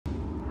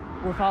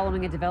We're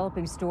following a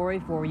developing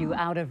story for you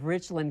out of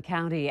Richland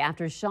County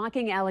after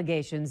shocking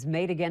allegations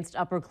made against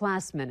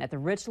upperclassmen at the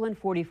Richland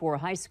 44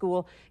 High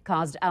School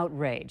caused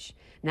outrage.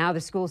 Now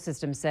the school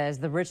system says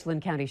the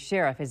Richland County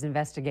Sheriff is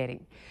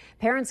investigating.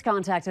 Parents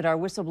contacted our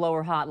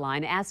whistleblower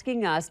hotline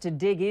asking us to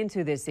dig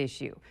into this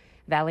issue.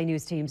 Valley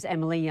News Team's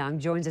Emily Young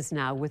joins us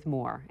now with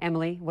more.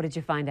 Emily, what did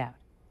you find out?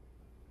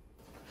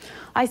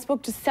 I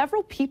spoke to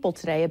several people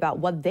today about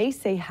what they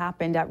say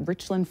happened at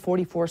Richland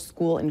 44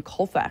 School in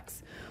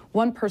Colfax.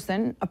 One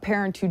person, a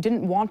parent who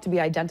didn't want to be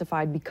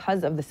identified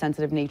because of the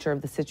sensitive nature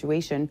of the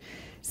situation,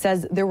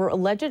 says there were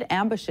alleged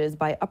ambushes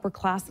by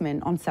upperclassmen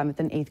on 7th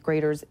and 8th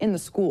graders in the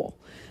school.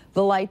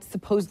 The lights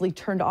supposedly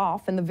turned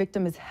off and the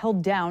victim is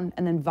held down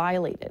and then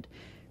violated.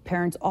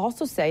 Parents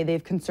also say they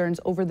have concerns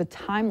over the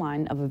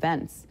timeline of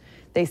events.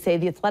 They say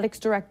the athletics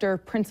director,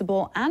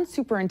 principal, and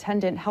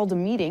superintendent held a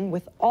meeting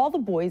with all the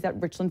boys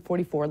at Richland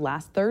 44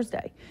 last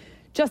Thursday.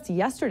 Just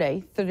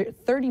yesterday,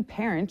 30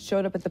 parents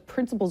showed up at the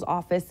principal's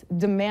office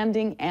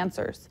demanding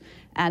answers.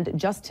 And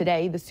just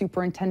today, the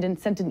superintendent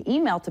sent an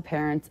email to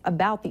parents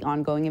about the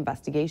ongoing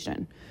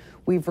investigation.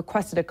 We've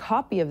requested a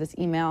copy of this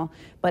email,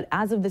 but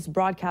as of this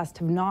broadcast,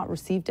 have not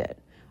received it.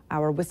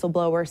 Our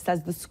whistleblower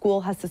says the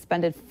school has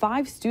suspended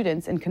 5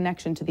 students in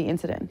connection to the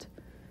incident.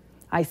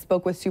 I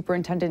spoke with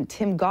Superintendent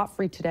Tim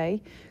Godfrey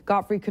today.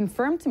 Godfrey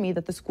confirmed to me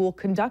that the school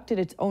conducted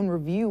its own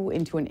review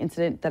into an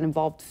incident that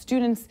involved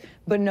students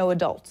but no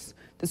adults.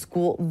 The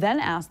school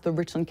then asked the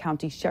Richland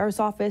County Sheriff's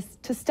Office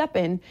to step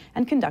in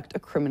and conduct a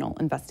criminal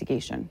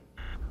investigation.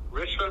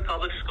 Richland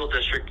Public School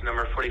District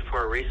number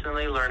 44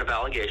 recently learned of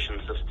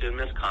allegations of student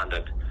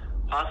misconduct,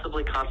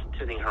 possibly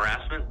constituting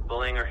harassment,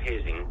 bullying, or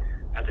hazing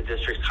at the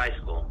district's high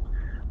school.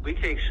 We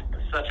take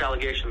such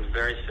allegations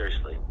very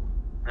seriously.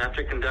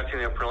 After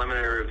conducting a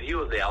preliminary review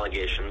of the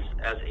allegations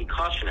as a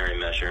cautionary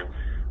measure,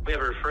 we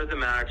have referred the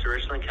matter to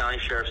Richland County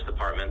Sheriff's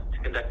Department to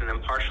conduct an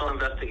impartial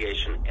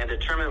investigation and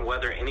determine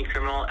whether any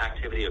criminal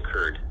activity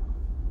occurred.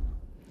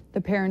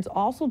 The parents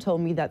also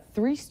told me that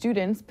 3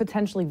 students,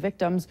 potentially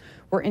victims,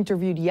 were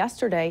interviewed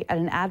yesterday at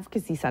an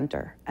advocacy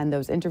center, and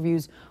those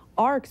interviews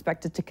are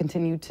expected to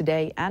continue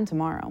today and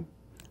tomorrow.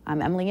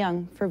 I'm Emily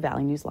Young for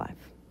Valley News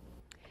Live.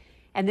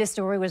 And this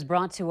story was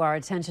brought to our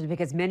attention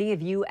because many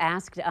of you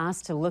asked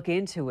us to look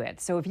into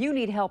it. So if you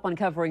need help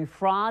uncovering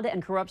fraud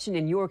and corruption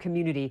in your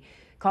community,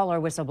 call our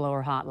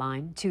whistleblower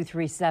hotline,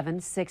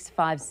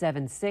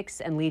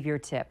 237-6576, and leave your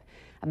tip.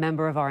 A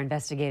member of our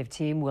investigative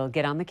team will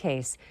get on the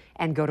case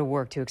and go to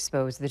work to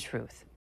expose the truth.